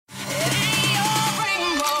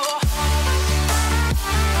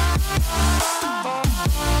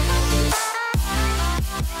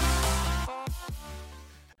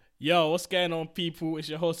Yo, what's going on, people? It's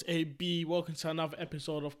your host AB. Welcome to another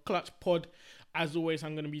episode of Clutch Pod. As always,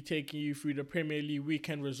 I'm going to be taking you through the Premier League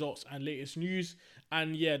weekend results and latest news.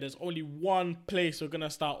 And yeah, there's only one place we're going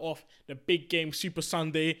to start off: the big game, Super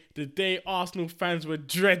Sunday, the day Arsenal fans were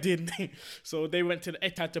dreading. So they went to the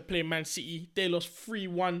Etihad to play Man City. They lost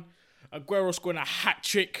 3-1. Aguero scoring a hat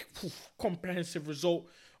trick. Comprehensive result.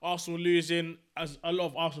 Arsenal losing, as a lot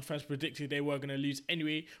of Arsenal fans predicted they were going to lose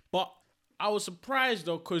anyway. But I was surprised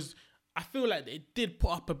though, because I feel like they did put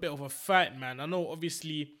up a bit of a fight, man. I know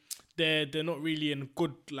obviously they're not really in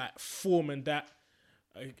good form, and that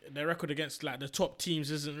their record against the top teams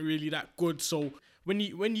isn't really that good. So when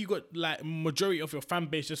you got majority of your fan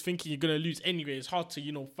base just thinking you're gonna lose anyway, it's hard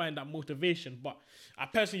to find that motivation. But I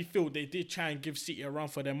personally feel they did try and give City a run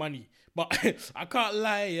for their money. But I can't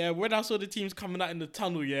lie, yeah, when I saw the teams coming out in the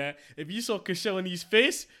tunnel, yeah, if you saw Koscielny's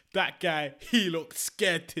face, that guy, he looked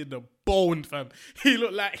scared to the bone, fam. He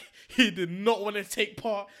looked like he did not want to take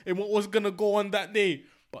part in what was going to go on that day.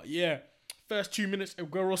 But yeah, first 2 minutes,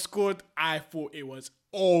 Aguero scored. I thought it was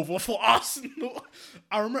over for Arsenal.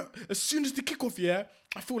 I remember, as soon as the kickoff, yeah,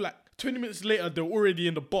 I feel like 20 minutes later, they're already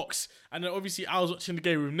in the box. And then obviously, I was watching the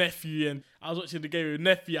game with nephew, I was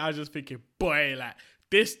just thinking, boy,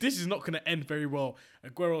 this is not going to end very well.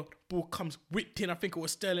 Aguero, ball comes whipped in. I think it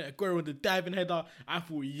was Sterling. Aguero with the diving header. I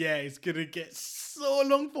thought, yeah, it's going to get so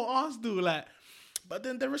long for Arsenal. But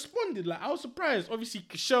then they responded. I was surprised. Obviously,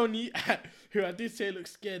 Koscielny, who I did say looked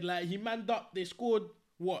scared, he manned up. They scored,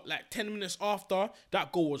 10 minutes after?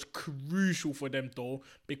 That goal was crucial for them, though,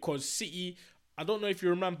 because City, I don't know if you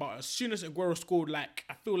remember, as soon as Aguero scored, I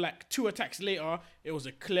feel like 2 attacks later, it was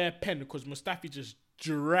a clear pen because Mustafi just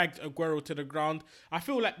dragged Aguero to the ground. I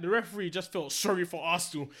feel like the referee just felt sorry for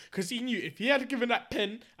Arsenal because he knew if he had given that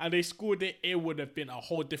pen and they scored it, it would have been a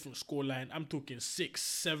whole different scoreline. I'm talking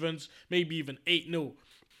 6-7s, maybe even 8-0.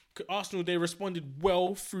 Arsenal, they responded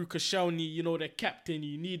well through Koscielny, their captain.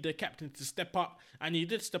 You need the captain to step up, and he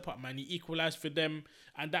did step up, man. He equalised for them,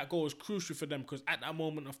 and that goal was crucial for them because at that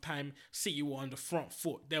moment of time, City were on the front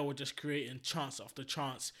foot. They were just creating chance after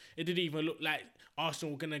chance. It didn't even look like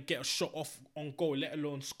Arsenal were going to get a shot off on goal, let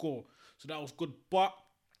alone score. So that was good, but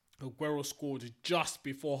Aguero scored just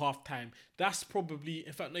before halftime. That's probably,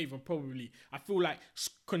 in fact, not even probably, I feel like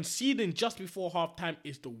conceding just before halftime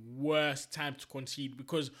is the worst time to concede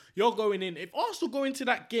because you're going in. If Arsenal go into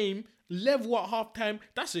that game level at halftime,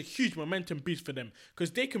 that's a huge momentum boost for them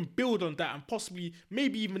because they can build on that and possibly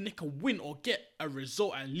maybe even nick a win or get a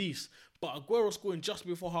result at least. But Aguero scoring just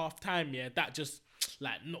before halftime, yeah, that just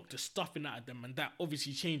knocked the stuffing out of them, and that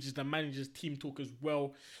obviously changes the manager's team talk as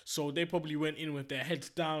well. So they probably went in with their heads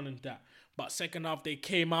down and that. But second half they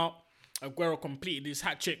came out. Aguero completed his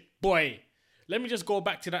hat trick. Boy, let me just go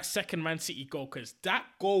back to that second Man City goal because that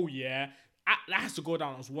goal, yeah, that has to go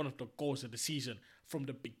down as one of the goals of the season. From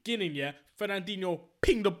the beginning, yeah, Fernandinho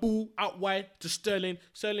pinged the ball out wide to Sterling.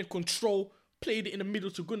 Sterling control, played it in the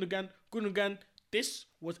middle to Gundogan. Gundogan, this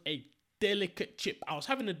was a delicate chip. I was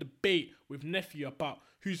having a debate with nephew about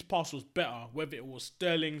whose pass was better, whether it was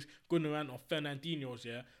Sterling's, Gundogan, or Fernandinho's,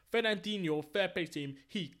 yeah. Fernandinho, fair play to him,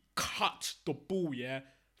 he cut the ball, yeah,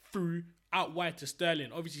 through out wide to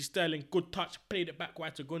Sterling. Obviously, Sterling, good touch, played it back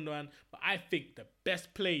wide to Gundogan, but I think the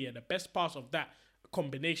best player, the best pass of that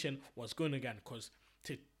combination was Gundogan, because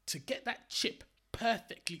to get that chip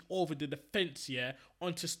perfectly over the defence, yeah,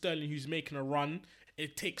 onto Sterling, who's making a run,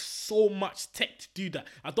 it takes so much tech to do that.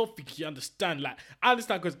 I don't think you understand. I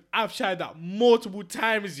understand because I've tried that multiple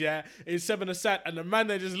times, yeah, in 7-a-side, and the man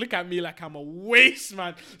they just look at me like I'm a waste,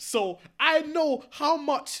 man. So I know how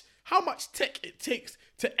much tech it takes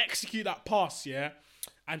to execute that pass, yeah.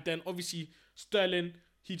 And then obviously Sterling,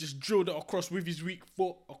 he just drilled it across with his weak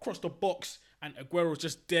foot across the box, and Aguero's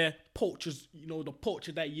just there, poachers, the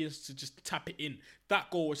poacher that he is, to just tap it in. That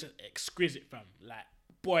goal was just exquisite, fam.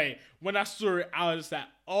 Boy, when I saw it, I was like,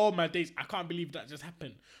 oh my days, I can't believe that just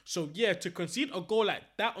happened. So yeah, to concede a goal like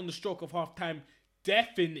that on the stroke of halftime,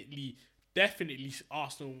 definitely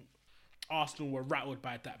Arsenal were rattled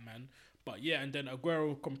by that, man. But yeah, and then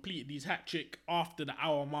Aguero completed his hat-trick after the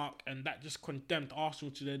hour mark, and that just condemned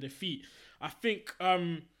Arsenal to their defeat. I think,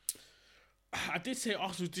 I did say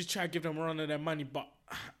Arsenal did try to give them a run of their money, but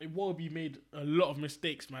Iwobi made a lot of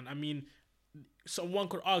mistakes, man. I mean, someone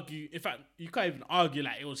could argue, in fact, you can't even argue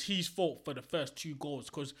it was his fault for the first 2 goals,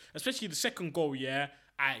 because especially the second goal, yeah,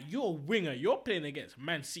 you're a winger, you're playing against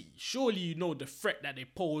Man City. Surely you know the threat that they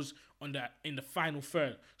pose in the final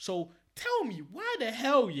third. So tell me, why the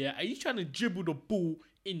hell, yeah, are you trying to dribble the ball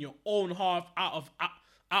in your own half, out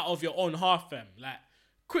of your own half, fam?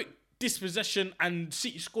 Quick dispossession, and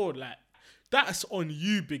City scored. that's on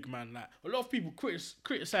you, big man. Like, a lot of people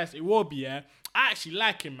criticize Iwobi, yeah. I actually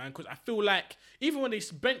like him, man, because I feel like even when they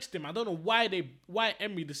benched him, I don't know why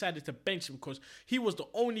Emery decided to bench him, because he was the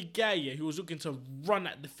only guy, yeah, who was looking to run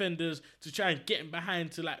at defenders to try and get him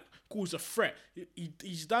behind to like cause a threat.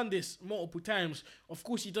 He's done this multiple times. Of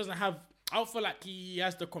course, he doesn't have. I don't feel like he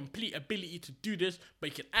has the complete ability to do this, but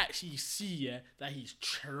you can actually see, yeah, that he's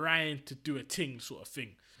trying to do a thing, sort of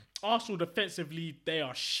thing. Arsenal defensively, they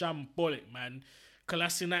are shambolic, man.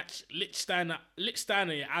 Kolasinac,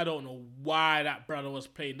 Lichtsteiner, yeah, I don't know why that brother was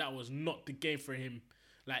playing. That was not the game for him.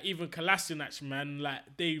 Like, even Kolasinac, man, like,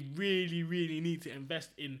 they really, really need to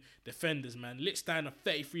invest in defenders, man. Lichtsteiner,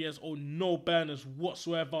 33 years old, no burners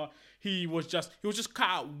whatsoever. He was just cut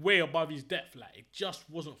out way above his depth. Like, it just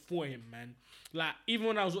wasn't for him, man. Like, even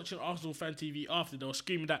when I was watching Arsenal Fan TV after, they were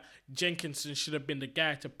screaming that Jenkinson should have been the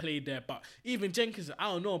guy to play there. But even Jenkinson, I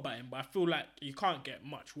don't know about him, but I feel like you can't get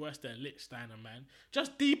much worse than Lichtsteiner, man.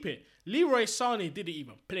 Just deep it. Leroy Sané didn't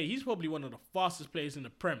even play. He's probably one of the fastest players in the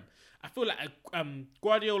Prem. I feel like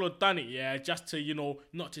Guardiola done it, yeah, just to, you know,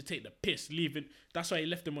 not to take the piss, leaving. That's why he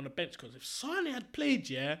left him on the bench, because if Sané had played,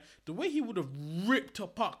 yeah, the way he would have ripped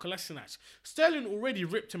apart Kolasinac. Sterling already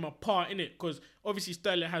ripped him apart, innit? Because obviously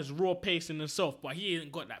Sterling has raw pace in himself, but he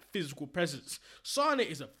ain't got that physical presence. Sané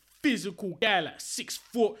is a physical guy, like 6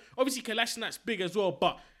 foot. Obviously Kolasinac big as well,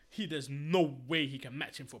 but there's no way he can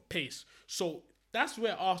match him for pace. So that's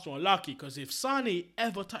where Arsenal are lucky, because if Sané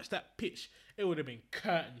ever touched that pitch, it would have been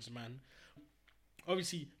curtains, man.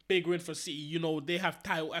 Obviously, big win for City. You know, they have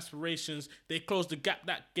title aspirations. They closed the gap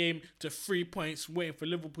that game to 3 points, waiting for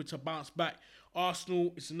Liverpool to bounce back.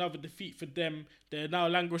 Arsenal, it's another defeat for them. They're now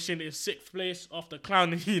languishing in 6th place after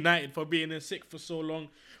clowning United for being in 6th for so long.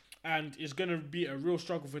 And it's going to be a real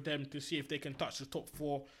struggle for them to see if they can touch the top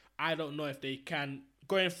 4. I don't know if they can.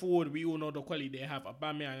 Going forward, we all know the quality they have,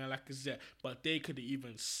 Aubameyang and Lacazette, but they could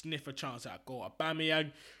even sniff a chance at a goal.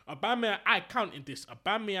 Aubameyang, I counted this.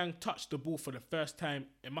 Aubameyang touched the ball for the first time.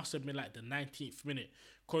 It must have been like the 19th minute,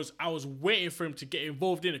 because I was waiting for him to get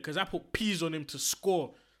involved in it, because I put P's on him to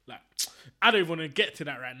score. Like, I don't even want to get to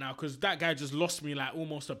that right now, because that guy just lost me like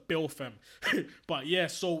almost a bill, fam. But yeah,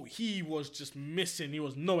 so he was just missing. He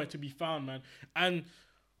was nowhere to be found, man. And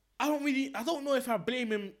I don't know if I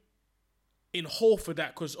blame him in whole for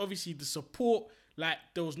that, because obviously the support, like,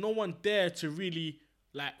 there was no one there to really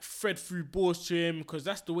like thread through balls to him, because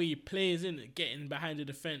that's the way he plays, isn't it? Getting behind the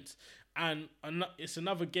defense. And it's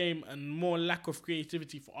another game and more lack of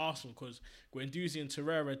creativity for Arsenal, because Guendouzi and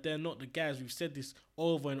Torreira, they're not the guys. We've said this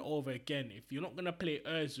over and over again. If you're not going to play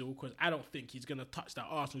Ozil, because I don't think he's going to touch that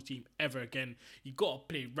Arsenal team ever again, you got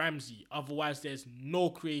to play Ramsey. Otherwise, there's no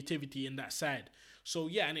creativity in that side. So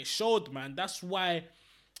yeah, and it showed, man. That's why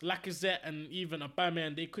Lacazette and even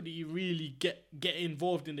Aubameyang, they couldn't really get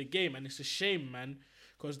involved in the game, and it's a shame, man,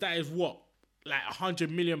 because that is like £100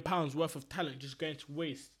 million worth of talent just going to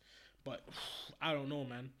waste. But I don't know,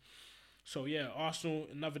 man. So yeah, Arsenal,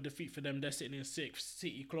 another defeat for them. They're sitting in 6th.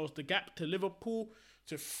 City closed the gap to Liverpool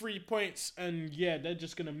to 3 points, and yeah, they're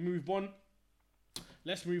just gonna move on.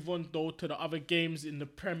 Let's move on though to the other games in the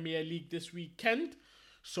Premier League this weekend.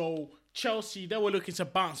 So Chelsea, they were looking to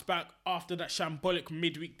bounce back after that shambolic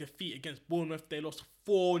midweek defeat against Bournemouth. They lost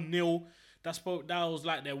 4-0. That was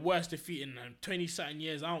like their worst defeat in 20-something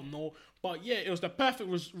years. I don't know. But yeah, it was the perfect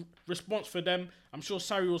response for them. I'm sure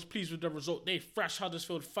Sarri was pleased with the result. They thrashed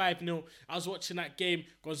Huddersfield 5-0. I was watching that game.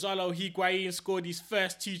 Gonzalo Higuain scored his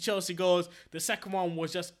first 2 Chelsea goals. The second one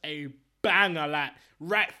was just a banger, like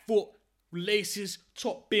right foot, laces,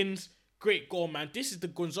 top bins. Great goal, man. This is the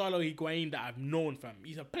Gonzalo Higuain that I've known, fam.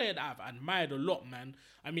 He's a player that I've admired a lot, man.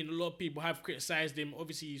 I mean, a lot of people have criticised him.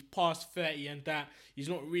 Obviously, he's past 30 and that. He's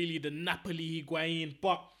not really the Napoli Higuain,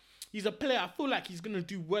 but he's a player. I feel like he's going to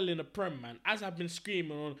do well in the Prem, man. As I've been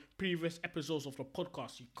screaming on previous episodes of the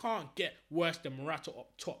podcast, you can't get worse than Morata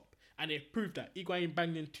up top. And they've proved that. Higuain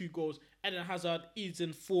banged in 2 goals. Eden Hazard is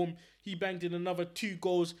in form. He banged in another 2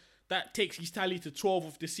 goals. That takes his tally to 12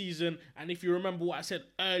 of the season. And if you remember what I said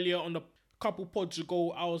earlier on the couple pods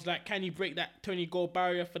ago, I was like, can he break that 20 goal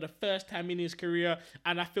barrier for the first time in his career?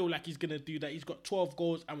 And I feel like he's going to do that. He's got 12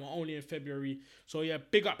 goals and we're only in February. So yeah,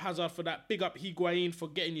 big up Hazard for that. Big up Higuain for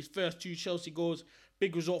getting his first 2 Chelsea goals.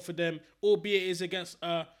 Big result for them. Albeit it is against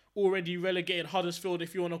already relegated Huddersfield,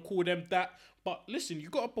 if you want to call them that. But listen, you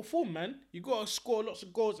got to perform, man. You got to score lots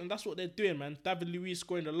of goals, and that's what they're doing, man. David Luiz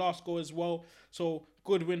scoring the last goal as well. So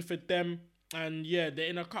good win for them. And yeah, they're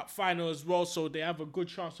in a cup final as well, so they have a good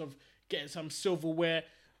chance of getting some silverware.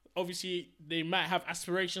 Obviously, they might have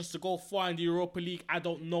aspirations to go far in the Europa League. I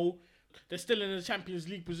don't know. They're still in the Champions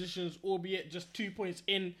League positions, albeit just 2 points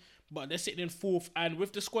in, but they're sitting in fourth. And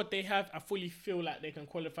with the squad they have, I fully feel like they can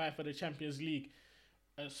qualify for the Champions League,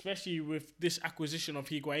 especially with this acquisition of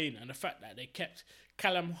Higuain and the fact that they kept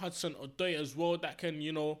Callum Hudson-Odoi as well. That can,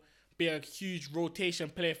 be a huge rotation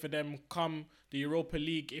player for them come the Europa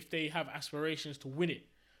League if they have aspirations to win it.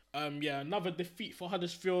 Another defeat for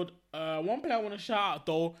Huddersfield. One player I want to shout out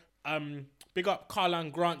though, big up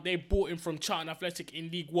Karlan Grant. They bought him from Charlton Athletic in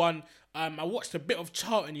League One. I watched a bit of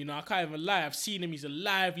Charlton, I can't even lie. I've seen him. He's a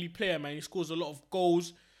lively player, man. He scores a lot of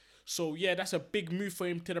goals. So, yeah, that's a big move for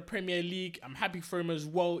him to the Premier League. I'm happy for him as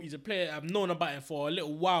well. He's a player I've known about him for a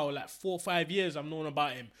little while, like 4 or 5 years I've known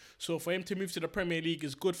about him. So, for him to move to the Premier League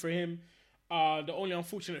is good for him. The only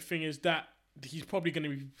unfortunate thing is that he's probably going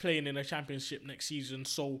to be playing in the Championship next season.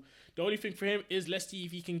 So, the only thing for him is let's see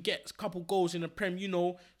if he can get a couple goals in the Prem,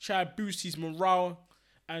 try to boost his morale.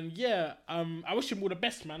 And yeah, I wish him all the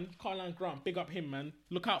best, man. Karlan Grant, big up him, man.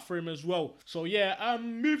 Look out for him as well. So yeah,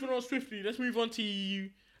 moving on swiftly. Let's move on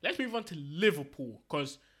to Liverpool,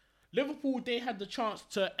 because Liverpool, they had the chance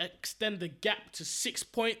to extend the gap to 6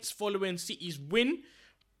 points following City's win.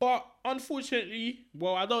 But unfortunately,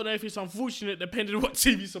 well, I don't know if it's unfortunate depending on what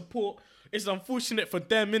team you support. It's unfortunate for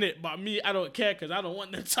them, innit? But me, I don't care because I don't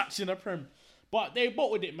want them touching the Prem. But they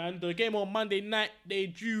bottled it, man. The game on Monday night, they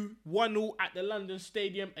drew 1-0 at the London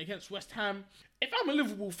Stadium against West Ham. If I'm a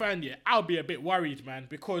Liverpool fan, yeah, I'll be a bit worried, man,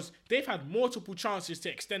 because they've had multiple chances to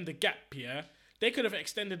extend the gap here. They could have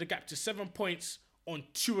extended the gap to 7 points on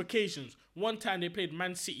 2 occasions. One time they played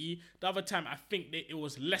Man City. The other time, I think it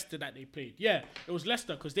was Leicester that they played. Yeah, it was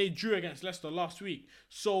Leicester because they drew against Leicester last week.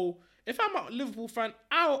 So if I'm a Liverpool fan,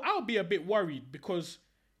 I'll be a bit worried, because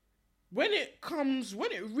when it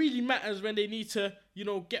really matters, when they need to,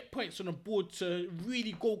 get points on the board to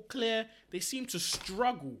really go clear, they seem to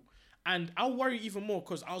struggle. And I'll worry even more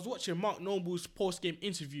because I was watching Mark Noble's post-game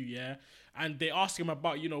interview, yeah, and they asked him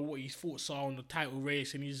about, what his thoughts are on the title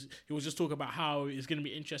race, and he was just talking about how it's going to be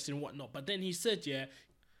interesting and whatnot. But then he said,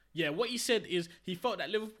 what he said is he felt that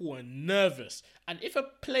Liverpool were nervous. And if a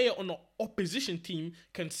player on the opposition team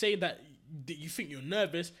can say that you think you're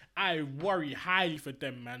nervous, I worry highly for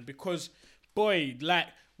them, man. Because, boy,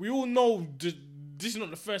 we all know this is not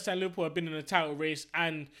the first time Liverpool have been in a title race.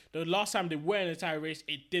 And the last time they were in a title race,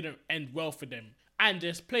 it didn't end well for them. And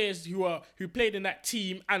there's players who played in that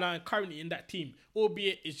team and are currently in that team.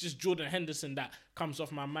 Albeit it's just Jordan Henderson that comes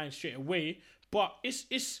off my mind straight away. But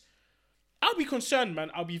I'll be concerned,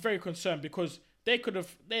 man. I'll be very concerned because they could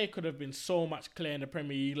have been so much clear in the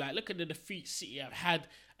Premier League. Like, look at the defeat City have had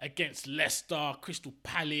against Leicester, Crystal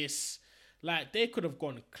Palace. Like, they could have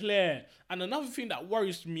gone clear. And another thing that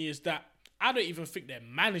worries me is that I don't even think their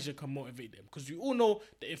manager can motivate them, because we all know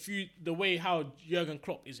that the way how Jurgen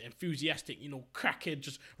Klopp is enthusiastic, crackhead,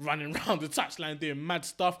 just running around the touchline doing mad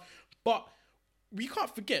stuff. But we can't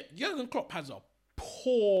forget, Jurgen Klopp has a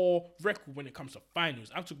poor record when it comes to finals.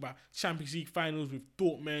 I'm talking about Champions League finals with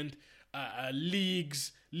Dortmund,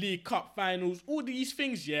 League Cup finals, all these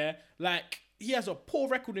things, yeah. Like, he has a poor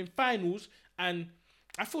record in finals, and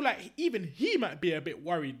I feel like even he might be a bit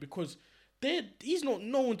worried because he's not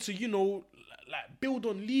known to, build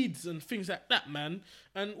on leads and things like that, man.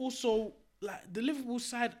 And also, the Liverpool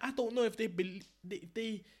side, I don't know if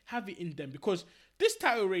they have it in them, because this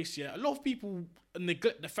title race, yeah, a lot of people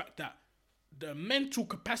neglect the fact that the mental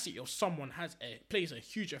capacity of someone plays a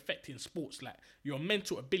huge effect in sports. Like, your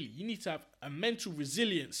mental ability, you need to have a mental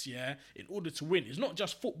resilience, yeah, in order to win. It's not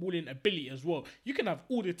just footballing ability as well. You can have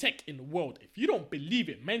all the tech in the world. If you don't believe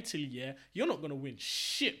it mentally, yeah, you're not gonna win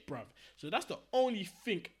shit, bruv. So that's the only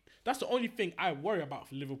thing I worry about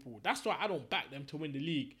for Liverpool. That's why I don't back them to win the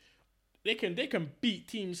league. They can beat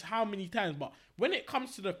teams how many times, but when it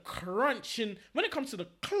comes to the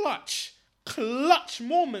clutch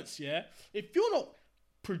moments, yeah, if you're not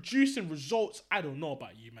producing results, I don't know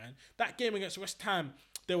about you, man. That game against West Ham,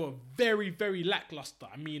 they were very, very lackluster.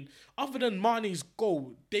 I mean, other than Mane's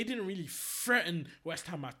goal, they didn't really threaten West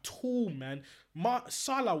Ham at all, man.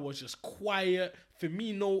 Salah was just quiet.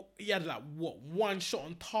 Firmino, he had one shot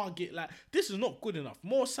on target. Like, this is not good enough.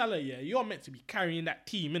 Mo Salah, yeah, you're meant to be carrying that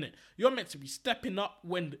team, innit? You're meant to be stepping up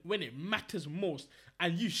when it matters most,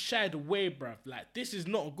 and you shied away, bruv. Like, this is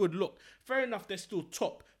not a good look. Fair enough, they're still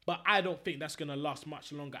top, but I don't think that's gonna last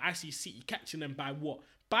much longer. I see City catching them by what?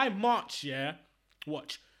 By March, yeah?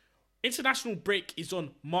 Watch. International break is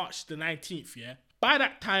on March the 19th, yeah? By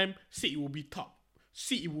that time, City will be top.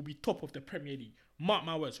 City will be top of the Premier League. Mark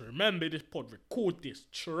my words. Remember this pod. Record this.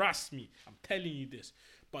 Trust me. I'm telling you this.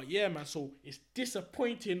 But yeah, man. So it's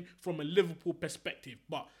disappointing from a Liverpool perspective.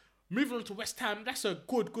 But moving on to West Ham, that's a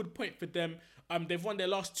good point for them. They've won their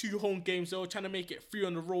last 2 home games. They were trying to make it 3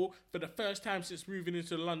 on the roll for the first time since moving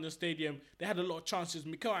into the London Stadium. They had a lot of chances.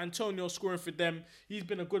 Mikel Antonio scoring for them. He's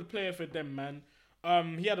been a good player for them, man.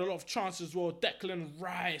 He had a lot of chances as well. Declan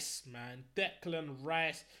Rice, man. Declan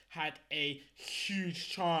Rice had a huge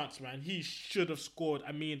chance, man. He should have scored.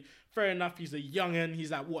 I mean, fair enough, he's a young'un.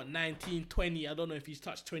 He's at, 19, 20? I don't know if he's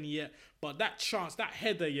touched 20 yet. But that chance, that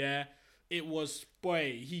header, yeah, it was,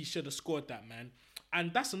 boy, he should have scored that, man.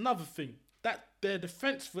 And that's another thing. That their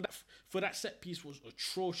defense for that set piece was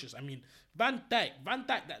atrocious. I mean, Van Dijk,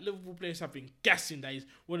 that Liverpool players have been gassing that he's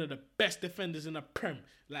one of the best defenders in the Prem.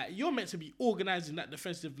 Like, you're meant to be organising that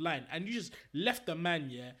defensive line, and you just left the man.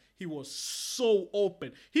 Yeah, he was so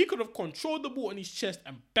open. He could have controlled the ball on his chest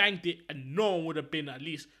and banged it, and no one would have been at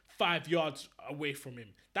least 5 yards away from him.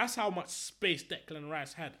 That's how much space Declan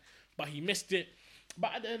Rice had, but he missed it.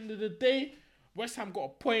 But at the end of the day, West Ham got a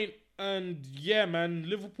point, and yeah, man,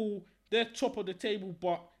 Liverpool, they're top of the table,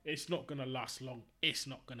 but it's not going to last long. It's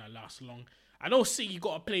not going to last long. I know City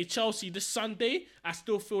got to play Chelsea this Sunday. I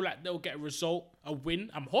still feel like they'll get a result, a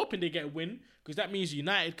win. I'm hoping they get a win, because that means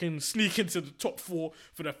United can sneak into the top 4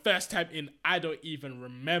 for the first time in I don't even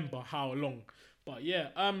remember how long. But yeah,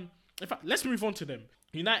 in fact, let's move on to them.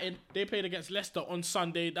 United, they played against Leicester on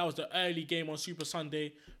Sunday. That was the early game on Super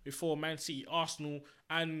Sunday before Man City Arsenal.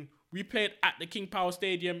 And we played at the King Power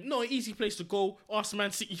Stadium. Not an easy place to go. Us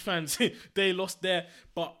Man City fans, they lost there.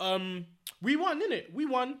 But we won, innit? We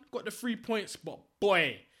won, got the 3 points. But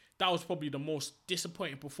boy, that was probably the most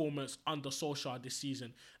disappointing performance under Solskjaer this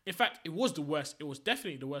season. In fact, it was the worst. It was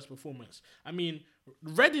definitely the worst performance. I mean,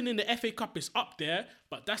 Reading in the FA Cup is up there,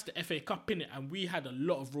 but that's the FA Cup, innit? And we had a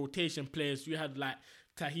lot of rotation players. We had like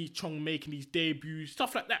Tahi Chong making his debut,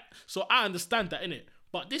 stuff like that. So I understand that, innit?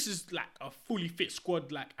 But this is like a fully fit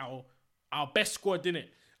squad, like our best squad, innit?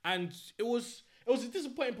 And it was a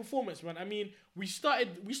disappointing performance, man. I mean, we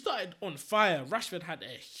started on fire. Rashford had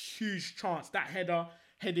a huge chance. That header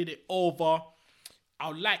headed it over. I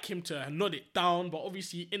would like him to nod it down, but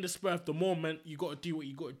obviously in the spur of the moment, you got to do what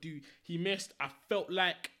you got to do. He missed. I felt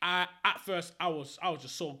like at first I was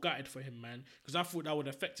just so gutted for him, man, because I thought that would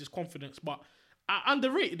affect his confidence, but I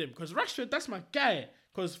underrated him because Rashford, that's my guy.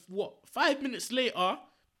 Because 5 minutes later,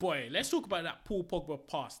 boy, let's talk about that Paul Pogba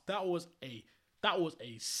pass. That was a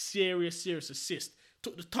serious assist.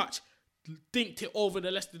 Took the touch, dinked it over the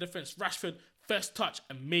Leicester defense. Rashford, first touch,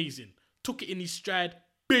 amazing. Took it in his stride,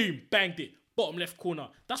 boom, banged it. Bottom left corner.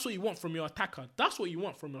 That's what you want from your attacker. That's what you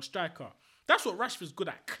want from your striker. That's what Rashford's good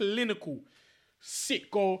at. Clinical.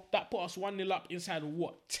 Sick goal. That put us 1-0 up inside of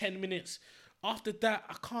 10 minutes. After that,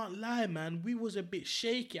 I can't lie, man. We was a bit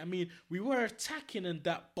shaky. I mean, we were attacking and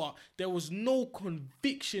that, but there was no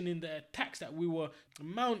conviction in the attacks that we were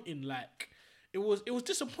mounting. Like, it was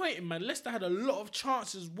disappointing, man. Leicester had a lot of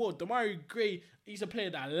chances as well. Demarai Gray, he's a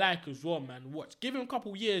player that I like as well, man. Give him a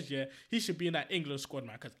couple years, yeah, he should be in that England squad,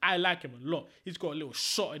 man, because I like him a lot. He's got a little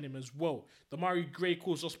shot in him as well. Demarai Gray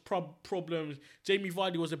caused us problems. Jamie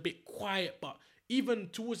Vardy was a bit quiet, but even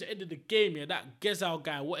towards the end of the game, yeah, that Gezal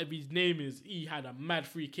guy, whatever his name is, he had a mad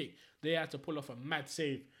free kick. They had to pull off a mad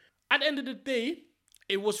save. At the end of the day,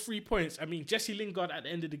 it was 3 points. I mean, Jesse Lingard at the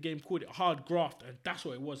end of the game called it hard graft, and that's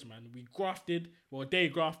what it was, man. We grafted. Well, they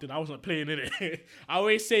grafted. I wasn't playing in it. I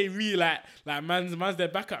always say we like man's their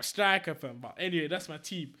backup striker, fam. But anyway, that's my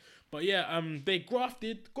team. But yeah, they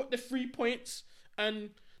grafted, got the 3 points, and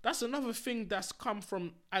that's another thing that's come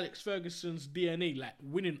from Alex Ferguson's DNA, like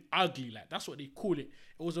winning ugly, like that's what they call it.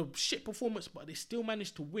 It was a shit performance, but they still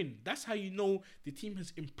managed to win. That's how you know the team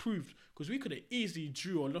has improved, because we could have easily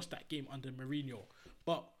drew or lost that game under Mourinho.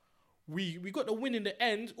 But we got the win in the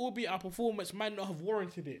end, albeit our performance might not have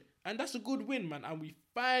warranted it. And that's a good win, man. And we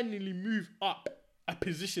finally move up a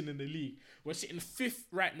position in the league. We're sitting 5th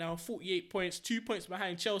right now, 48 points, 2 points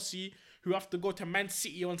behind Chelsea, who have to go to Man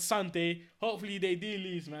City on Sunday. Hopefully they do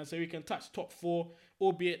lose, man, so we can touch top 4,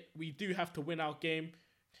 albeit we do have to win our game.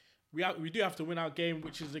 We do have to win our game,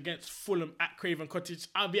 which is against Fulham at Craven Cottage.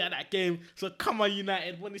 I'll be at that game, so come on,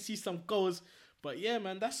 United. Want to see some goals. But yeah,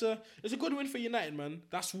 man, it's a good win for United, man.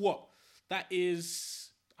 That is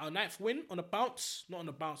our 9th win on a bounce. Not on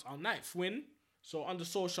a bounce, our 9th win. So under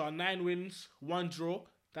Solskjaer, 9 wins, 1 draw.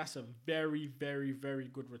 That's a very, very, very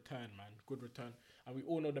good return, man. Good return. And we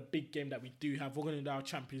all know the big game that we do have. We're going to do our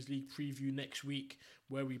Champions League preview next week,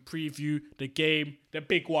 where we preview the game, the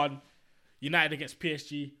big one, United against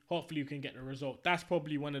PSG. Hopefully we can get the result. That's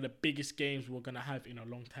probably one of the biggest games we're going to have in a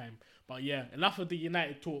long time. But yeah, enough of the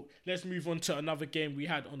United talk. Let's move on to another game we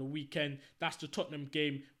had on the weekend. That's the Tottenham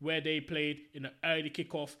game, where they played in an early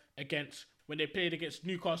kickoff against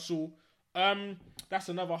Newcastle. That's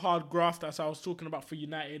another hard graft as I was talking about for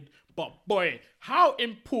United. But boy, how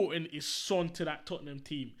important is Son to that Tottenham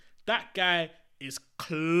team? That guy is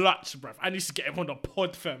clutch, bruv. I need to get him on the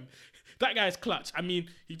pod, fam. That guy is clutch. I mean,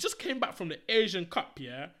 he just came back from the Asian Cup,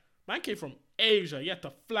 yeah? Man came from Asia. He had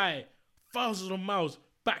to fly thousands of miles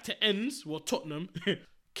back to Ends, well, Tottenham.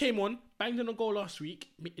 Came on, banged in a goal last week,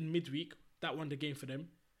 in midweek. That won the game for them.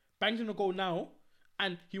 Banged in a goal now,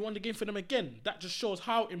 and he won the game for them again. That just shows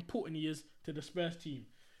how important he is to the Spurs team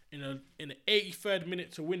in the 83rd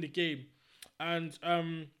minute to win the game. And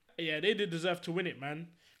yeah, they did deserve to win it, man,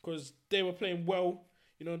 because they were playing well.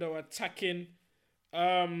 You know, they were attacking.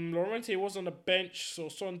 Llorente was on the bench, so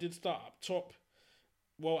Son did start up top.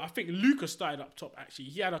 Well, I think Lucas started up top, actually.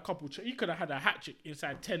 He had a couple... he could have had a hat-trick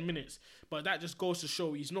inside 10 minutes. But that just goes to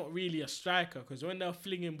show he's not really a striker. Because when they're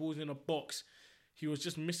flinging balls in a box, he was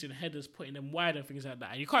just missing headers, putting them wide and things like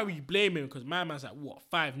that. And you can't really blame him because my man's like,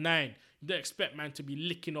 5'9". You don't expect man to be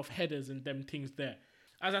licking off headers and them things there.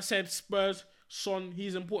 As I said, Spurs, Son,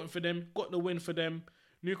 he's important for them. Got the win for them.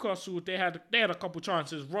 Newcastle, they had a couple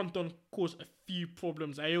chances. Rondon caused a few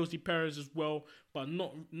problems. Ayoze Perez as well. But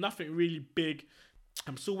nothing really big.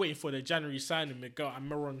 I'm still waiting for the January signing, Miguel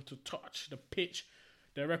Almiron, to touch the pitch.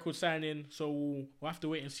 Their record signing, so we'll have to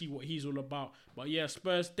wait and see what he's all about. But yeah,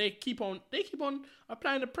 Spurs, they keep on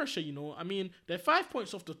applying the pressure, you know. I mean, they're 5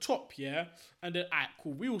 points off the top, yeah. And then, alright,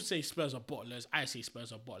 cool. We will say Spurs are bottlers. I say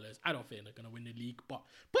Spurs are bottlers. I don't think they're gonna win the league. But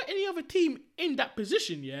any other team in that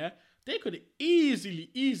position, yeah, they could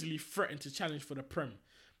easily threaten to challenge for the Prem.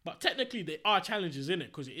 But technically, they are challenges in it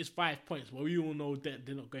because it is 5 points. But we all know that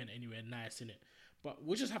they're not going anywhere nice in it. But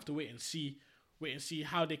we'll just have to wait and see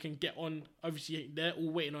how they can get on. Obviously, they're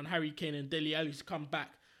all waiting on Harry Kane and Dele Alli to come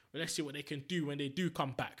back. But let's see what they can do when they do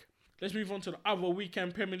come back. Let's move on to the other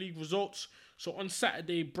weekend Premier League results. So on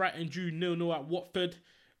Saturday, Brighton drew 0-0 at Watford.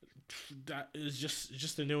 That is just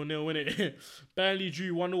a 0-0, innit? Burnley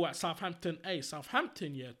drew 1-0 at Southampton. Hey,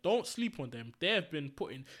 Southampton, yeah, don't sleep on them. They have been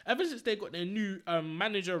putting, ever since they got their new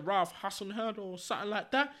manager, Ralph Hasenhüttl or something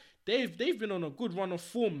like that, they've been on a good run of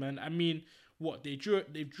form, man. I mean,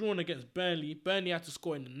 they've drawn against Burnley. Burnley had to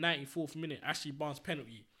score in the 94th minute. Ashley Barnes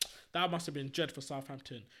penalty. That must have been dread for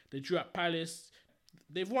Southampton. They drew at Palace.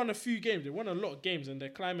 They've won a few games. They've won a lot of games, and they're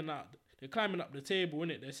climbing up the table,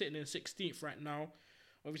 innit? They're sitting in 16th right now.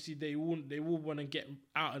 Obviously, they will want to get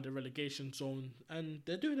out of the relegation zone, and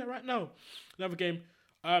they're doing that right now. Another game.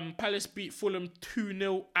 Palace beat Fulham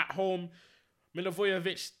 2-0 at home.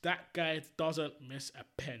 Milivojevic, that guy doesn't miss a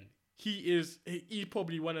pen. He's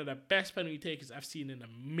probably one of the best penalty takers I've seen in a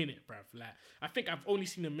minute, bruv. Like, I think I've only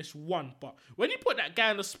seen him miss one, but when you put that guy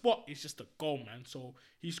on the spot, it's just a goal, man. So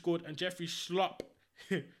he scored, and Jeffrey Schlupp,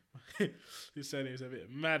 his surname is a bit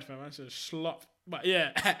mad, fam. I said Schlupp, but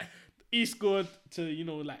yeah, he scored to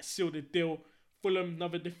seal the deal. Fulham,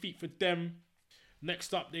 another defeat for them.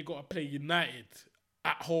 Next up, they got to play United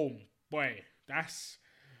at home. Boy, that's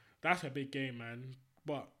a big game, man.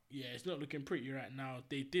 But yeah, it's not looking pretty right now.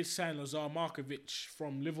 They did sign Lazar Markovic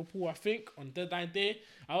from Liverpool, I think, on deadline day.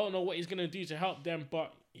 I don't know what he's going to do to help them,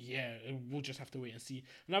 but yeah, we'll just have to wait and see.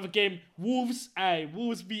 Another game, Wolves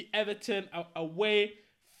beat Everton away,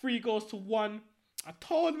 3-1. I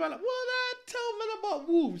told man, what did I tell man about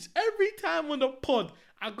Wolves? Every time on the pod,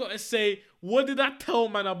 I got to say, what did I tell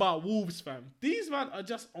man about Wolves, fam? These man are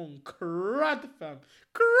just on crud, fam.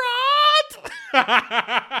 Crud!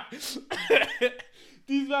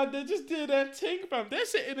 These man, they just did their thing, fam. They're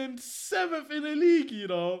sitting in 7th in the league, you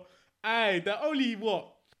know. Aye, they're only,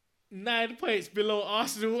 9 points below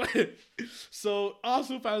Arsenal. So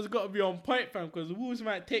Arsenal fans got to be on point, fam, because the Wolves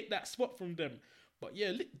might take that spot from them. But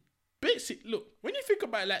yeah, look, when you think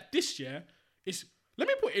about it like this, yeah, let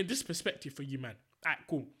me put it in this perspective for you, man. Alright,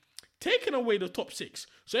 cool. Taking away the top 6.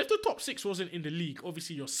 So if the top 6 wasn't in the league,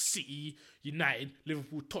 obviously your City, United,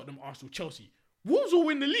 Liverpool, Tottenham, Arsenal, Chelsea, Wolves will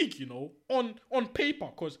win the league, you know, on paper,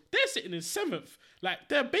 because they're sitting in 7th. Like,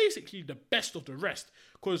 they're basically the best of the rest.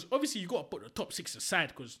 Because obviously you got to put the top 6 aside,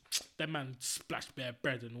 because that man splashed bare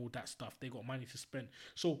bread and all that stuff. They got money to spend.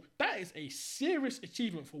 So that is a serious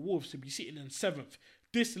achievement for Wolves to be sitting in 7th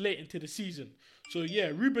this late into the season. So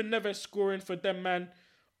yeah, Ruben Neves scoring for them, man.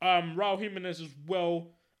 Raul Jimenez as well,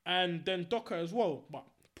 and then Docker as well. But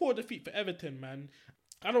poor defeat for Everton, man.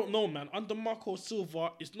 I don't know, man. Under Marco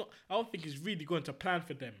Silva, I don't think he's really going to plan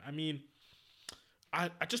for them. I mean, I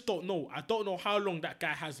just don't know. I don't know how long that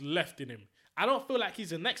guy has left in him. I don't feel like he's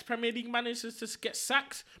the next Premier League manager to get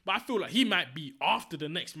sacked, but I feel like he might be after the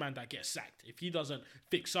next man that gets sacked if he doesn't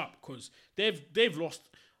fix up, because they've lost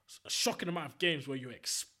a shocking amount of games where you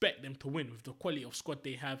expect them to win with the quality of squad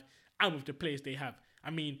they have and with the players they have. I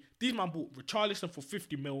mean, these man bought Richarlison for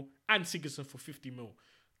 50 mil and Sigurdsson for 50 mil.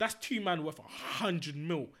 That's 2 man worth 100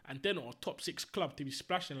 mil, and they're not a top 6 club to be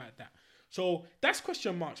splashing like that. So that's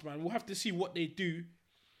question marks, man. We'll have to see what they do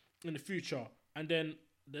in the future. And then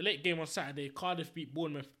the late game on Saturday, Cardiff beat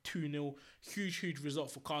Bournemouth 2-0. Huge result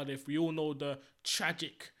for Cardiff. We all know the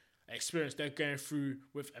tragic experience they're going through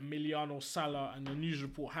with Emiliano Sala, and the news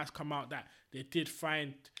report has come out that they did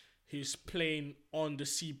find his plane on the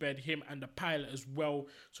seabed, him and the pilot as well.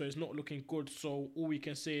 So it's not looking good. So all we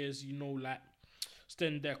can say is,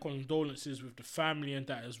 extend their condolences with the family and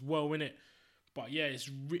that as well, innit? But yeah,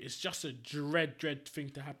 it's just a dread thing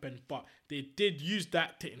to happen. But they did use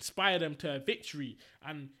that to inspire them to a victory.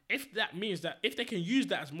 And if that means that, if they can use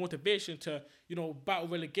that as motivation to, battle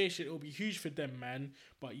relegation, it'll be huge for them, man.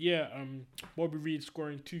 But yeah, Bobby Reid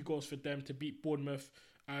scoring 2 goals for them to beat Bournemouth.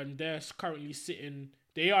 And they're currently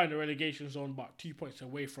they are in the relegation zone, but 2 points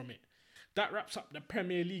away from it. That wraps up the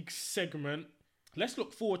Premier League segment. Let's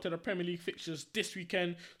look forward to the Premier League fixtures this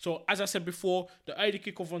weekend. So, as I said before, the early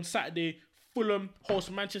kickoff on Saturday, Fulham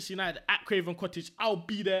host Manchester United at Craven Cottage. I'll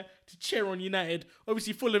be there to cheer on United.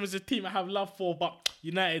 Obviously, Fulham is a team I have love for, but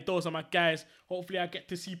United, those are my guys. Hopefully, I get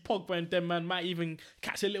to see Pogba and them, man. Might even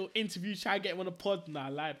catch a little interview, try to get him on the pod. Nah, I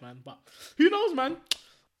lied, man. But who knows, man?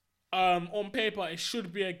 On paper, it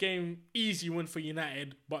should be a easy win for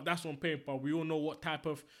United, but that's on paper. We all know what type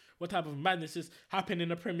of madness is happening in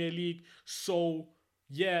the Premier League. So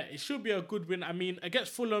yeah, it should be a good win. I mean,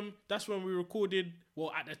 against Fulham, that's when we recorded.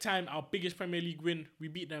 Well, at the time, our biggest Premier League win. We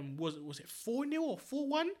beat them. Was it 4-0 or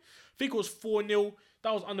 4-1? I think it was 4-0.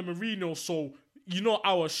 That was under Mourinho. So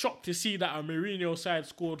I was shocked to see that a Mourinho side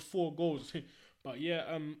scored 4 goals. But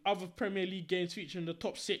yeah, other Premier League games featuring the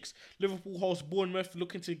top 6. Liverpool host Bournemouth,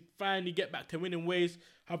 looking to finally get back to winning ways,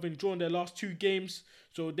 having drawn their last 2 games.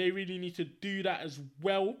 So they really need to do that as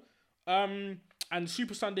well. And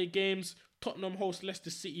Super Sunday games, Tottenham host Leicester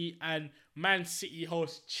City and Man City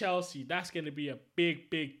host Chelsea. That's going to be a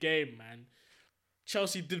big game, man.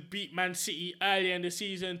 Chelsea did beat Man City earlier in the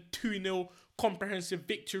season, 2-0 comprehensive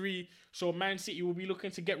victory. So Man City will be looking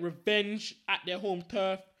to get revenge at their home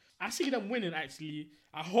turf. I see them winning, actually.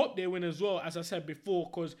 I hope they win as well, as I said before,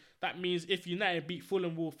 because that means if United beat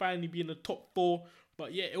Fulham, we'll finally be in the top 4.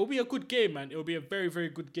 But yeah, it will be a good game, man. It will be a very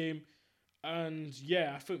good game. And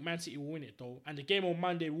yeah, I think Man City will win it, though. And the game on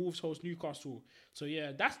Monday, Wolves host Newcastle. So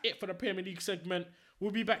yeah, that's it for the Premier League segment. We'll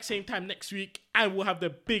be back same time next week, and we'll have the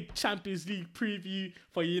big Champions League preview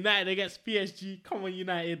for United against PSG. Come on,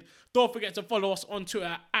 United. Don't forget to follow us on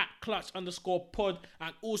Twitter at @clutch_pod,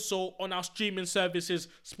 and also on our streaming services,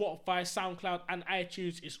 Spotify, SoundCloud, and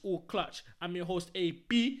iTunes. It's all Clutch. I'm your host,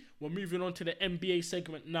 AB. We're moving on to the NBA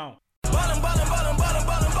segment now.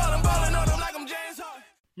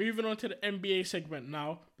 Moving on to the NBA segment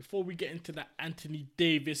now. Before we get into the Anthony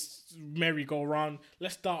Davis merry-go-round,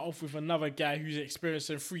 let's start off with another guy who's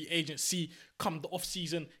experiencing free agency come the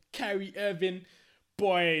off-season. Kyrie Irving.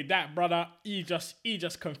 Boy, that brother, he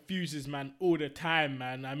just confuses, man, all the time,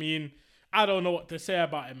 man. I mean, I don't know what to say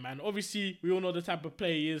about him, man. Obviously, we all know the type of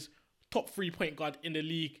player he is. Top 3 point guard in the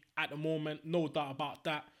league at the moment. No doubt about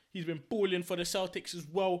that. He's been balling for the Celtics as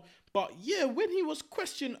well. But yeah, when he was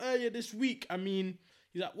questioned earlier this week, I mean,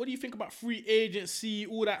 he's like, what do you think about free agency,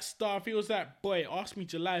 all that stuff? He was like, boy, ask me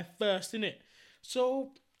July 1st, innit?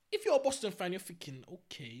 So, if you're a Boston fan, you're thinking,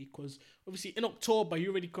 okay, because obviously in October,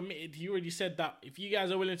 you already committed. He already said that if you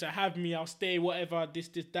guys are willing to have me, I'll stay, whatever, this,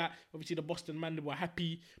 that. Obviously, the Boston man, they were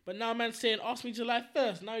happy. But now man's saying, ask me July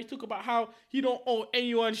 1st. Now he talk about how he don't owe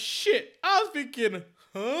anyone shit. I was thinking,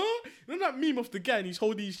 huh? You know that meme of the guy and he's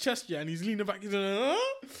holding his chest, yeah, and he's leaning back, he's like, huh?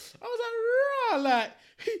 I was like, rah, like,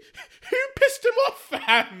 who pissed him off,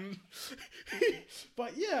 fam?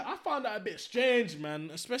 But yeah, I found that a bit strange,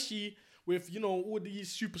 man, especially with, all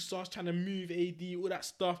these superstars trying to move AD, all that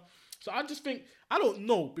stuff. So I just think, I don't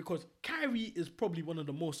know, because Kyrie is probably one of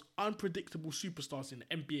the most unpredictable superstars in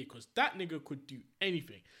the NBA, because that nigga could do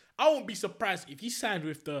anything. I won't be surprised if he signed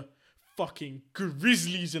with the fucking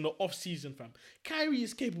Grizzlies in the off-season, fam. Kyrie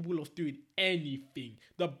is capable of doing anything.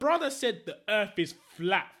 The brother said the earth is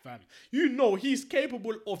flat, fam. He's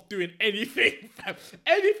capable of doing anything, fam.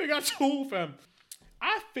 Anything at all, fam.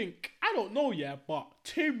 I don't know, yeah, but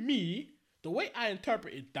to me, the way I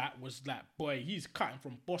interpreted that was like, boy, he's cutting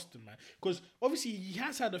from Boston, man. Because obviously he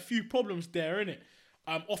has had a few problems there, innit?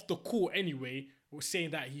 Off the court anyway. Was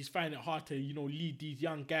saying that he's finding it hard to, lead these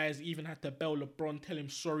young guys. Even had to bail LeBron, tell him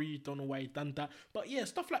sorry, don't know why he done that. But yeah,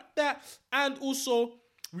 stuff like that. And also,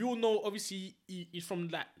 we all know, obviously, he's from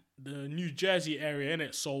the New Jersey area,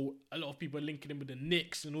 innit? So a lot of people are linking him with the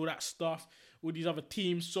Knicks and all that stuff, all these other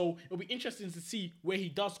teams. So it'll be interesting to see where he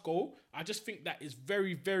does go. I just think that is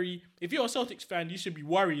very, very... If you're a Celtics fan, you should be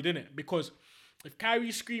worried, innit? Because if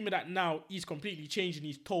Kyrie's screaming that now, he's completely changing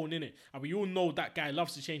his tone, innit? And we all know that guy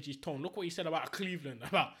loves to change his tone. Look what he said about Cleveland,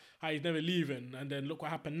 about how he's never leaving, and then look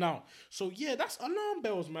what happened now. So yeah, that's alarm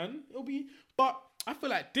bells, man. It'll be... But I feel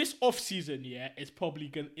like this off-season, yeah, is probably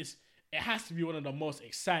gonna... It has to be one of the most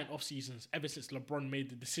exciting off-seasons ever since LeBron made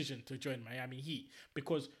the decision to join Miami Heat.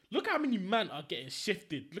 Because look how many men are getting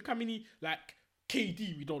shifted. Look how many, like,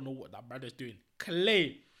 KD, we don't know what that brother's doing.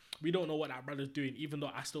 Clay, we don't know what that brother's doing, even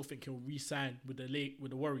though I still think he'll re-sign with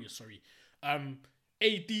the Warriors, sorry.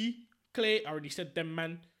 AD, Clay, I already said them,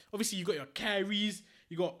 man. Obviously, you got your Kyries,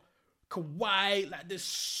 you got Kawhi. Like, there's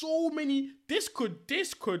so many. This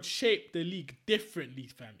could shape the league differently,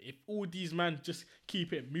 fam. If all these men just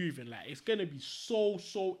keep it moving, like, it's gonna be so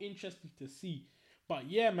interesting to see. But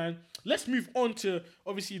yeah, man, let's move on to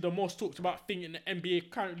obviously the most talked about thing in the NBA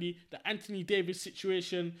currently, the Anthony Davis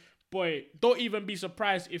situation. Boy, don't even be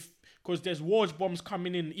surprised because there's Woj bombs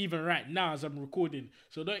coming in even right now as I'm recording.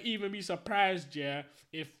 So don't even be surprised, yeah,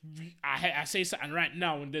 if I say something right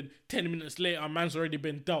now and then 10 minutes later, man's already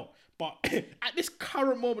been dealt. But at this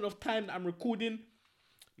current moment of time that I'm recording,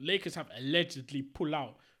 Lakers have allegedly pulled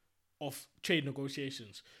out of trade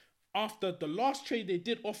negotiations. After the last trade they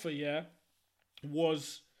did offer, yeah,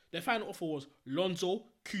 their final offer was Lonzo,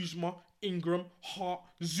 Kuzma, Ingram, Hart,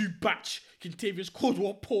 Zubac, Kentavious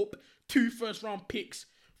Caldwell-Pope, 2 first-round picks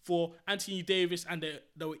for Anthony Davis, and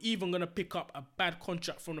they were even going to pick up a bad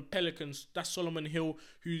contract from the Pelicans. That's Solomon Hill,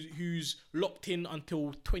 who's locked in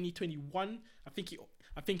until 2021. I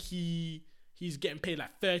think he's getting paid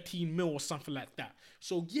like 13 mil or something like that.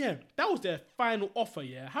 So yeah, that was their final offer,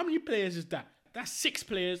 yeah. How many players is that? That's 6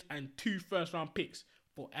 players and 2 first-round picks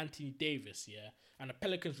for Anthony Davis, yeah. And the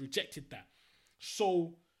Pelicans rejected that.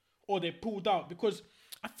 So, or they pulled out, because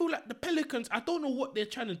I feel like the Pelicans, I don't know what they're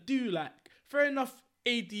trying to do. Like, fair enough,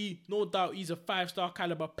 AD, no doubt, he's a 5-star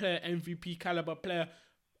caliber player, MVP caliber player,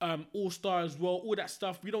 all-star as well, all that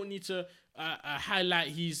stuff. We don't need to highlight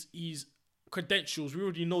his credentials. We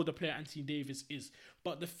already know the player Anthony Davis is.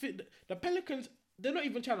 But the Pelicans, they're not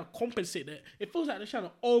even trying to compensate. It feels like they're trying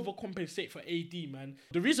to overcompensate for AD, man.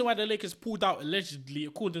 The reason why the Lakers pulled out, allegedly,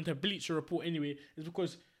 according to Bleacher Report anyway, is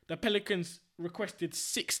because the Pelicans requested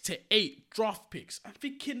 6 to 8 draft picks. I'm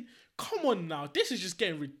thinking, come on now, this is just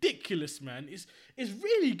getting ridiculous, man. It's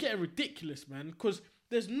really getting ridiculous, man, because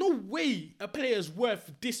there's no way a player's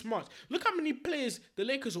worth this much. Look how many players the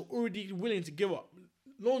Lakers are already willing to give up.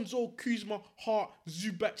 Lonzo, Kuzma, Hart,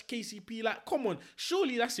 Zubac, KCP. Like, come on.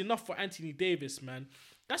 Surely that's enough for Anthony Davis, man.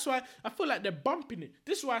 That's why I feel like they're bumping it.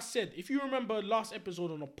 This is why I said, if you remember last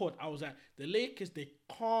episode on the pod, I was like, the Lakers, they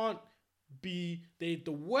can't be... the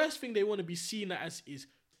worst thing they want to be seen as is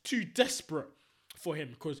too desperate for him,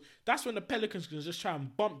 because that's when the Pelicans can just try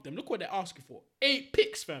and bump them. Look what they're asking for. 8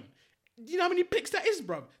 picks, fam. Do you know how many picks that is,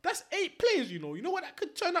 bruv? That's 8 players, you know. You know what that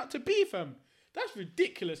could turn out to be, fam? That's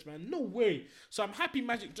ridiculous, man. No way. So I'm happy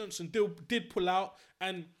Magic Johnson did pull out.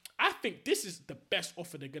 And I think this is the best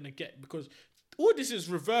offer they're going to get, because all this is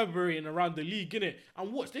reverberating around the league, innit?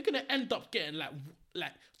 And watch, they're going to end up getting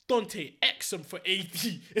like Dante Exum for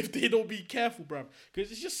AD if they don't be careful, bruv.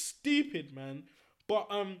 Because it's just stupid, man. But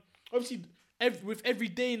obviously, with every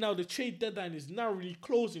day now, the trade deadline is now really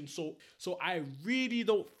closing. So I really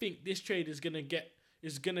don't think this trade is going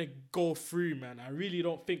to go through, man. I really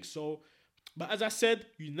don't think so. But as I said,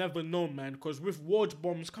 you never know, man, because with Woj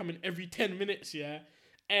bombs coming every 10 minutes, yeah,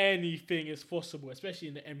 anything is possible, especially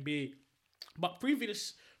in the NBA. But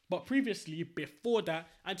previously, before that,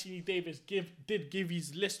 Anthony Davis did give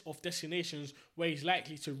his list of destinations where he's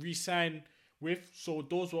likely to re-sign with. So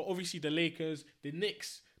those were obviously the Lakers, the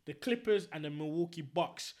Knicks, the Clippers, and the Milwaukee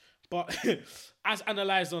Bucks. But as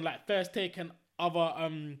analyzed on like First Take and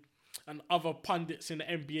other pundits in the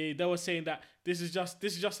NBA, they were saying that this is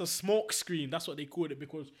just a smoke screen. That's what they called it,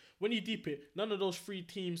 because when you deep it, none of those three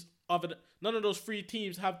teams have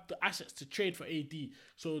the assets to trade for AD.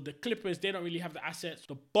 So the Clippers, they don't really have the assets.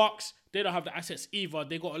 The Bucks, they don't have the assets either.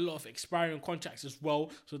 They got a lot of expiring contracts as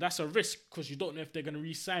well. So that's a risk, because you don't know if they're gonna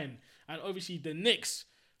re-sign. And obviously the Knicks,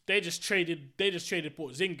 they just traded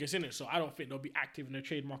Porzingis, in it. So I don't think they'll be active in the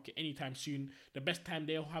trade market anytime soon. The best time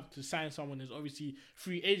they'll have to sign someone is obviously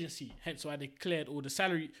free agency. Hence why they cleared all the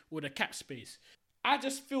salary or the cap space. I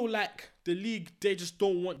just feel like the league, they just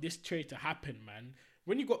don't want this trade to happen, man.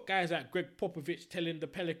 When you got guys like Greg Popovich telling the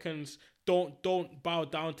Pelicans, don't bow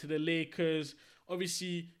down to the Lakers.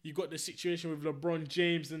 Obviously, you got the situation with LeBron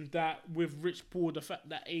James and that, with Rich Paul, the fact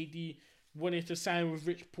that AD wanted to sign with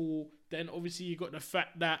Rich Paul. Then obviously you got the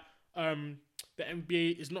fact that the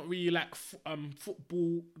NBA is not really like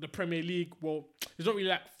football, the Premier League. Well, it's not really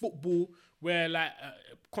like football where like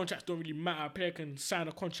contracts don't really matter. A player can sign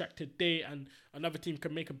a contract today and another team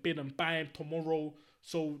can make a bid and buy him tomorrow.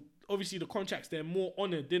 So obviously the contracts, they're more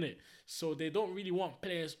honoured, innit? So they don't really want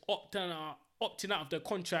players opting out of their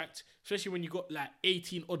contract, especially when you got like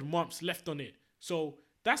 18 odd months left on it. So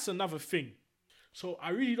that's another thing. So I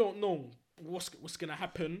really don't know what's going to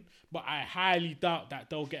happen, but I highly doubt that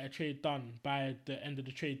they'll get a trade done by the end of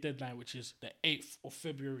the trade deadline, which is the 8th of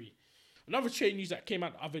February. Another trade news that came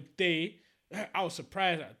out the other day, I was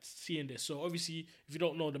surprised at seeing this. So obviously, if you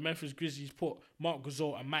don't know, the Memphis Grizzlies put Marc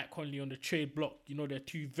Gasol and Mike Conley on the trade block. You know, they're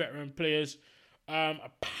two veteran players.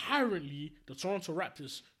 Apparently, the Toronto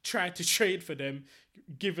Raptors tried to trade for them,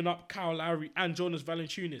 giving up Kyle Lowry and Jonas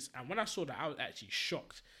Valanciunas. And when I saw that, I was actually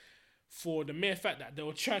shocked for the mere fact that they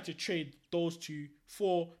were trying to trade those two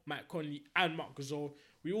for Mike Conley and Marc Gasol.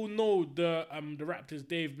 We all know the Raptors,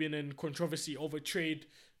 they've been in controversy over trade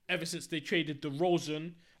ever since they traded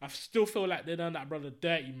DeRozan. I still feel like they done that brother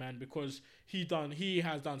dirty, man, because he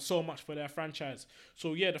has done so much for their franchise.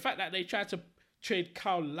 So yeah, the fact that they tried to trade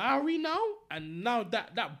Kyle Lowry now, and now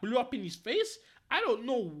that blew up in his face, I don't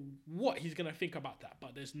know what he's going to think about that,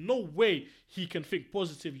 but there's no way he can think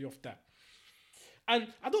positively of that. And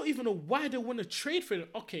I don't even know why they want to trade for him.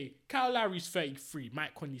 Okay, Kyle Lowry's 33,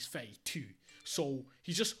 Mike Conley's 32. So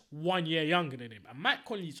he's just 1 year younger than him. And Mike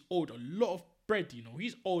Conley's owed a lot of bread, you know.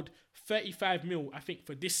 He's owed 35 mil, I think,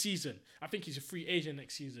 for this season. I think he's a free agent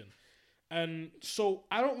next season. And so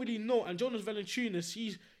I don't really know. And Jonas Valanciunas,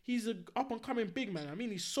 he's an up-and-coming big man. I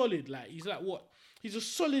mean, he's solid. Like, he's like what? He's a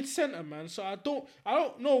solid center, man. So I don't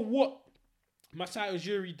know what Masai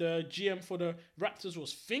Ujiri, the GM for the Raptors,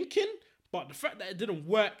 was thinking. But the fact that it didn't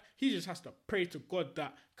work, he just has to pray to God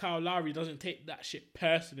that Kyle Lowry doesn't take that shit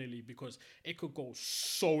personally, because it could go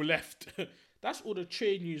so left. That's all the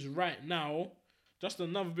trade news right now. Just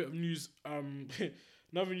another bit of news,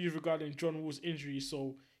 another news regarding John Wall's injury.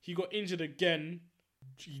 So he got injured again.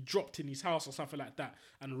 He dropped in his house or something like that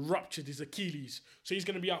and ruptured his Achilles. So he's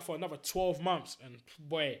going to be out for another 12 months. And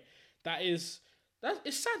boy, it's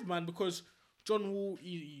sad, man, because John Wall,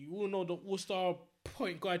 you all know the all-star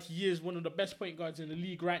point guard he is, one of the best point guards in the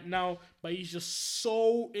league right now, but he's just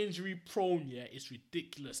so injury prone. Yeah, it's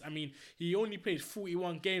ridiculous. I mean, he only played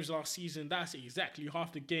 41 games last season. That's exactly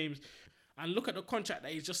half the games. And look at the contract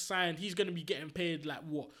that he's just signed. He's going to be getting paid like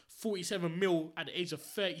 47 mil at the age of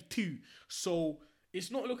 32. So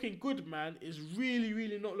it's not looking good, man. It's really,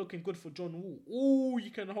 really not looking good for John Wall. All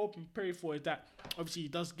you can hope and pray for is that obviously he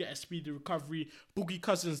does get a speedy recovery. Boogie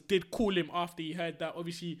Cousins did call him after he heard that.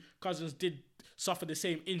 Obviously, Cousins did suffer the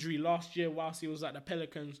same injury last year whilst he was at the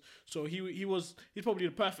Pelicans. So he's probably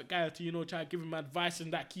the perfect guy to, try to give him advice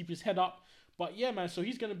and that, keep his head up. But yeah, man, so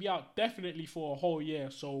he's going to be out definitely for a whole year.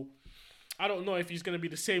 So I don't know if he's going to be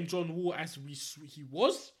the same John Wall as he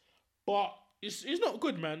was, but it's not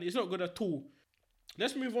good, man. It's not good at all.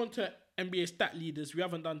 Let's move on to NBA stat leaders. We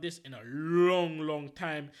haven't done this in a long, long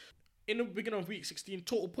time. In the beginning of week 16,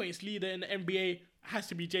 total points leader in the NBA has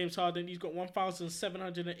to be James Harden. He's got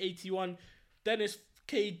 1,781. Then it's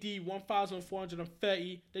KD,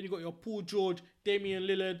 1,430. Then you got your Paul George, Damian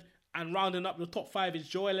Lillard, and rounding up the top 5 is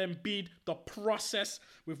Joel Embiid, the process,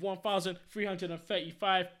 with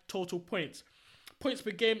 1,335 total points. Points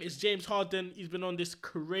per game is James Harden. He's been on this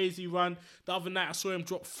crazy run. The other night I saw him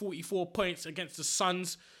drop 44 points against the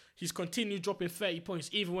Suns. He's continued dropping 30 points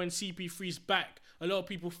even when CP3's back. A lot of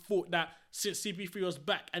people thought that since CP3 was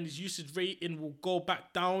back and his usage rating will go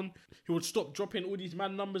back down, he would stop dropping all these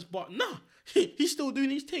mad numbers. But nah, he's still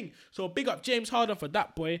doing his thing. So big up James Harden for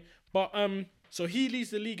that, boy. But so he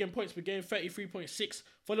leads the league in points per game, 33.6,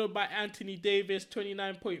 followed by Anthony Davis,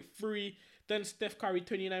 29.3, then Steph Curry,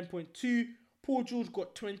 29.2. Paul George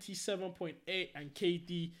got 27.8 and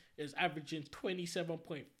KD is averaging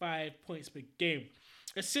 27.5 points per game.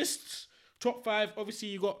 Assists, top 5, obviously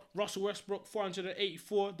you got Russell Westbrook,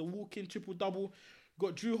 484, the walk-in triple-double. You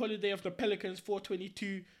got Drew Holiday of the Pelicans,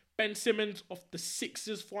 422. Ben Simmons of the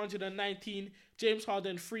Sixers, 419. James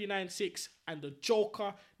Harden, 396. And the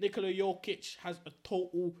Joker, Nikola Jokic, has a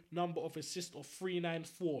total number of assists of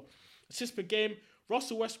 394. Assists per game,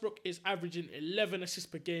 Russell Westbrook is averaging 11 assists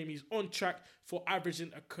per game. He's on track for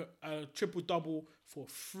averaging a triple-double for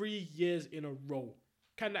 3 years in a row.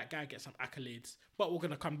 Can that guy get some accolades? But we're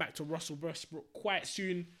going to come back to Russell Westbrook quite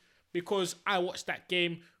soon, because I watched that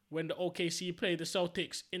game when the OKC played the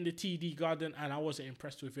Celtics in the TD Garden and I wasn't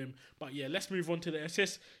impressed with him. But yeah, let's move on to the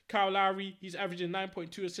assists. Kyle Lowry, he's averaging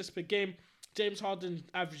 9.2 assists per game. James Harden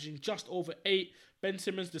averaging just over 8. Ben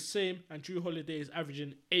Simmons the same, and Drew Holiday is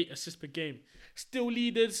averaging 8 assists per game. Still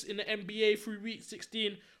leaders in the NBA through week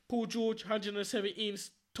 16. Paul George, 117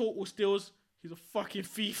 total steals. He's a fucking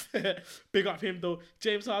thief. Big up him though.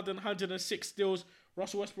 James Harden, 106 steals.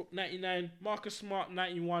 Russell Westbrook, 99. Marcus Smart,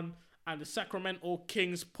 91. And the Sacramento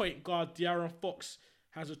Kings point guard, De'Aaron Fox,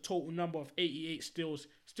 has a total number of 88 steals.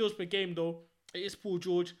 Steals per game though, it is Paul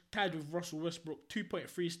George, tied with Russell Westbrook,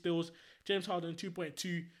 2.3 steals. James Harden,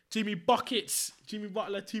 2.2. Jimmy Buckets, Jimmy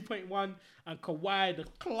Butler, 2.1. And Kawhi, the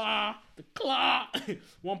claw,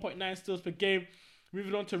 1.9 steals per game.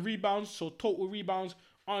 Moving on to rebounds, so total rebounds,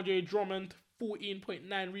 Andre Drummond,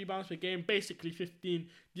 14.9 rebounds per game, basically 15.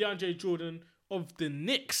 DeAndre Jordan of the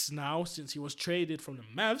Knicks now, since he was traded from the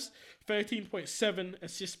Mavs, 13.7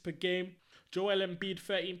 assists per game. Joel Embiid,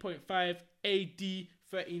 13.5. AD,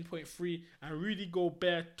 13.3. And Rudy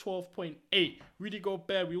Gobert, 12.8. Rudy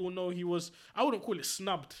Gobert, we all know he was, I wouldn't call it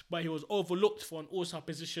snubbed, but he was overlooked for an all-star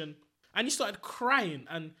position. And he started crying.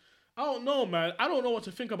 And I don't know, man. I don't know what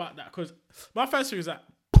to think about that, because my first thing was like,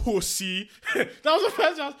 pussy. That was the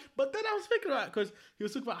first thing. But then I was thinking about it, because he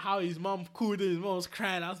was talking about how his mum called him, his mum was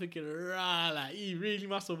crying. I was thinking, like, he really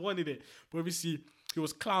must have wanted it. But obviously, he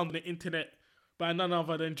was clowned on the internet by none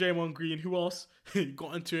other than Draymond Green. Who else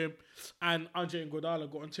got into him? And Andre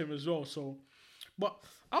Iguodala got into him as well. So, but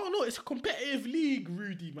I don't know. It's a competitive league,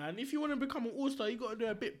 Rudy, man. If you want to become an all-star, you got to do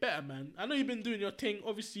a bit better, man. I know you've been doing your thing.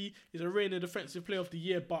 Obviously, he's a reigning defensive player of the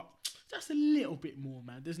year, but just a little bit more,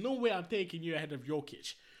 man. There's no way I'm taking you ahead of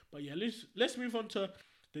Jokic. But yeah, let's move on to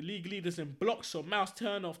the league leaders in blocks. So Miles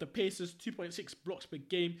Turner of the Pacers, 2.6 blocks per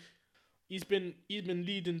game. He's been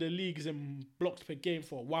leading the leagues in blocks per game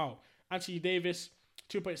for a while. Anthony Davis,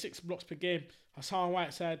 2.6 blocks per game. Hassan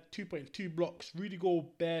Whiteside, 2.2 blocks. Rudy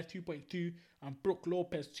Gobert, 2.2. And Brook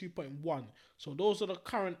Lopez, 2.1. So those are the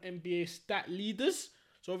current NBA stat leaders.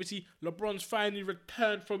 So obviously, LeBron's finally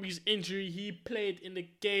returned from his injury. He played in the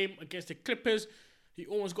game against the Clippers. He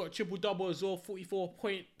almost got a triple-double as well, 44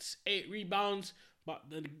 points, 8 rebounds. But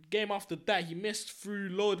the game after that, he missed through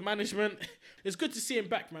load management. It's good to see him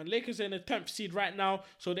back, man. Lakers are in the 10th seed right now,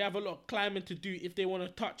 so they have a lot of climbing to do if they want to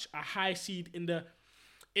touch a high seed in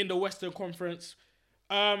the Western Conference.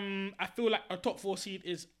 I feel like a top 4 seed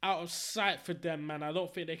is out of sight for them, man. I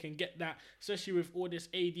don't think they can get that, especially with all this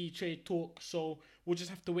AD trade talk. So we'll just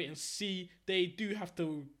have to wait and see. They do have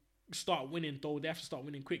to start winning, though. They have to start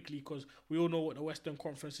winning quickly, because we all know what the Western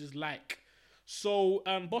Conference is like. So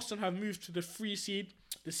Boston have moved to the 3 seed.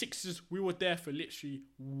 The Sixers, we were there for literally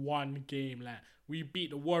one game. Like, we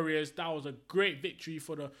beat the Warriors. That was a great victory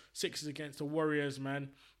for the Sixers against the Warriors, man.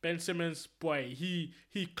 Ben Simmons, boy, he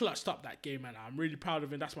clutched up that game, man. I'm really proud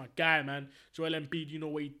of him. That's my guy, man. Joel Embiid, you know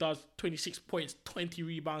what he does. 26 points, 20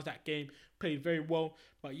 rebounds that game. Played very well.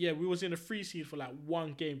 But yeah, we was in the 3 seed for like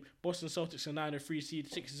one game. Boston Celtics are now in the 3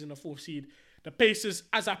 seed. Sixers in the 4th seed. The Pacers,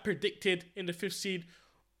 as I predicted, in the 5th seed.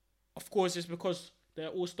 Of course, it's because their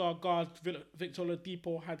all-star guard, Victor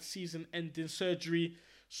Oladipo, had season-ending surgery.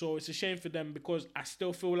 So it's a shame for them, because I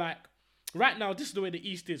still feel like right now, this is the way the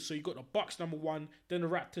East is. So you got the Bucks number 1, then the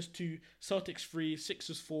Raptors 2, Celtics 3,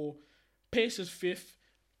 Sixers 4, Pacers 5th,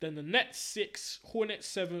 then the Nets 6, Hornets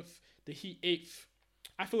 7th, the Heat 8th.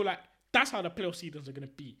 I feel like that's how the playoff seedings are going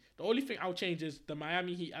to be. The only thing I'll change is the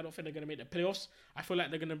Miami Heat. I don't think they're going to make the playoffs. I feel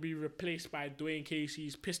like they're going to be replaced by Dwayne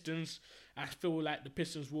Casey's Pistons. I feel like the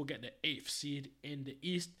Pistons will get the 8th seed in the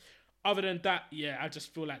East. Other than that, yeah, I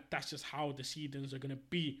just feel like that's just how the seedings are going to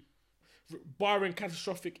be. Barring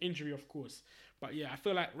catastrophic injury, of course. But yeah, I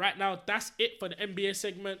feel like right now, that's it for the NBA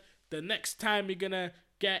segment. The next time we're going to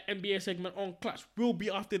get NBA segment on Clutch will be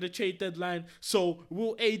after the trade deadline. So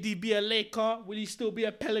will AD be a Laker? Will he still be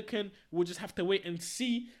a Pelican? We'll just have to wait and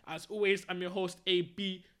see. As always, I'm your host,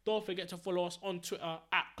 AB. Don't forget to follow us on Twitter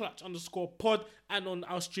at Clutch_pod and on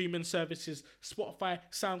our streaming services, Spotify,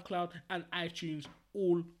 SoundCloud, and iTunes,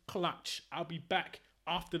 all Clutch. I'll be back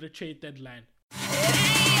after the trade deadline.